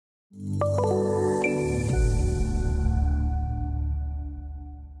In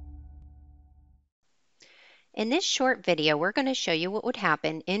this short video, we're going to show you what would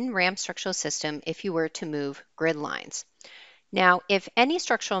happen in RAM structural system if you were to move grid lines. Now, if any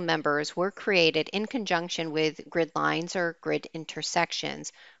structural members were created in conjunction with grid lines or grid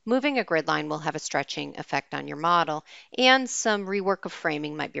intersections, moving a grid line will have a stretching effect on your model, and some rework of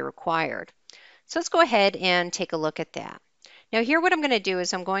framing might be required. So let's go ahead and take a look at that. Now here what I'm going to do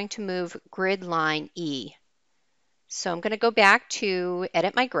is I'm going to move grid line E. So I'm going to go back to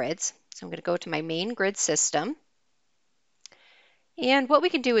edit my grids. So I'm going to go to my main grid system. And what we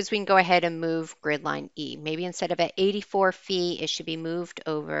can do is we can go ahead and move grid line E. Maybe instead of at 84 feet, it should be moved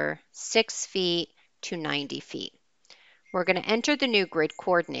over 6 feet to 90 feet. We're going to enter the new grid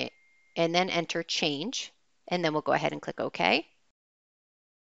coordinate and then enter change. And then we'll go ahead and click OK.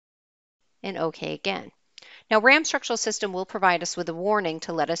 And OK again. Now RAM structural system will provide us with a warning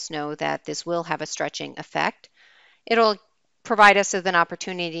to let us know that this will have a stretching effect. It'll provide us with an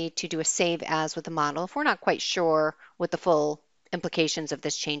opportunity to do a save as with the model if we're not quite sure what the full implications of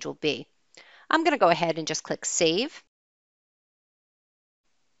this change will be. I'm going to go ahead and just click Save.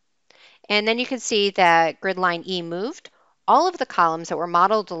 And then you can see that grid line E moved. All of the columns that were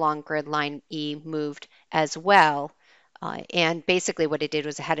modeled along grid line E moved as well. And basically what it did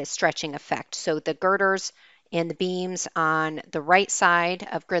was it had a stretching effect. So the girders and the beams on the right side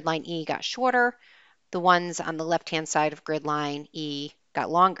of grid line E got shorter. The ones on the left-hand side of grid line E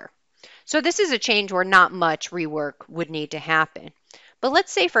got longer. So this is a change where not much rework would need to happen. But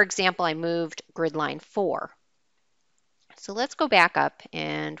let's say, for example, I moved grid line 4. So let's go back up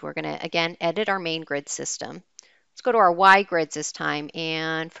and we're going to, again, edit our main grid system. Let's go to our Y grids this time.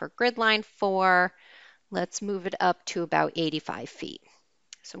 And for grid line 4, let's move it up to about 85 feet.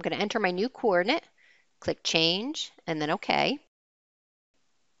 So I'm going to enter my new coordinate, click Change, and then OK.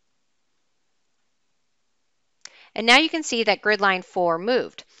 And now you can see that grid line 4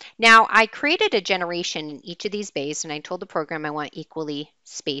 moved. Now I created a generation in each of these bays and I told the program I want equally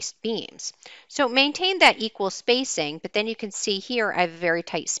spaced beams. So maintain that equal spacing, but then you can see here I have very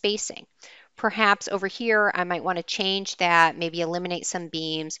tight spacing. Perhaps over here I might want to change that, maybe eliminate some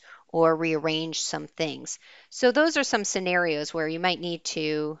beams or rearrange some things. So those are some scenarios where you might need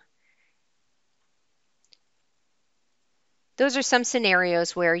to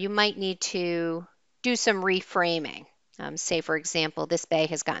do some reframing. Say, for example, this bay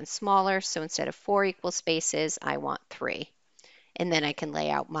has gotten smaller, so instead of 4 equal spaces, I want 3. And then I can lay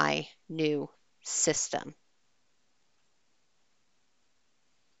out my new system.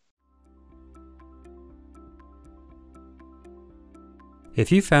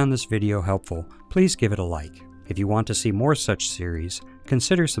 If you found this video helpful, please give it a like. If you want to see more such series,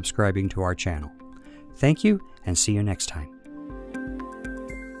 consider subscribing to our channel. Thank you, and see you next time.